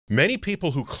many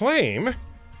people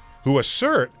who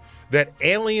assert that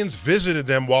aliens visited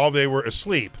them while they were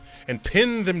asleep and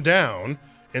pinned them down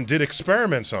and did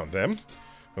experiments on them,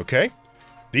 okay?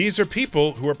 These are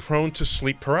people who are prone to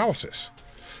sleep paralysis.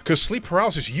 Because sleep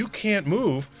paralysis, you can't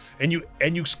move, and you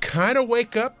kind of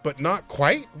wake up, but not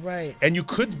quite. Right. And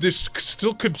this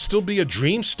could still be a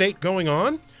dream state going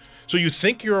on. So you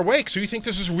think you're awake, so you think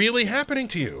this is really happening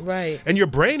to you. Right. And your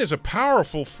brain is a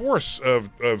powerful force of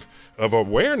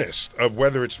awareness of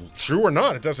whether it's true or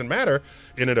not. It doesn't matter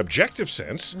in an objective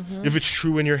sense if it's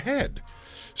true in your head.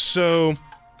 So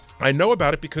I know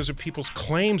about it because of people's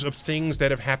claims of things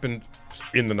that have happened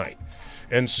in the night.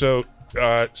 And so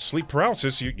sleep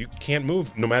paralysis, you can't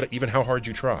move no matter even how hard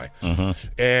you try.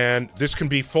 And this can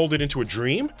be folded into a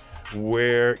dream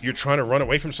where you're trying to run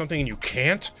away from something and you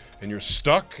can't, and you're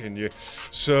stuck,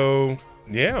 so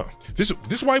yeah. This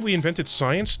is why we invented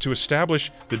science, to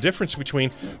establish the difference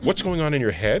between what's going on in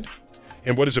your head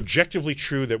and what is objectively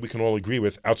true that we can all agree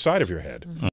with outside of your head.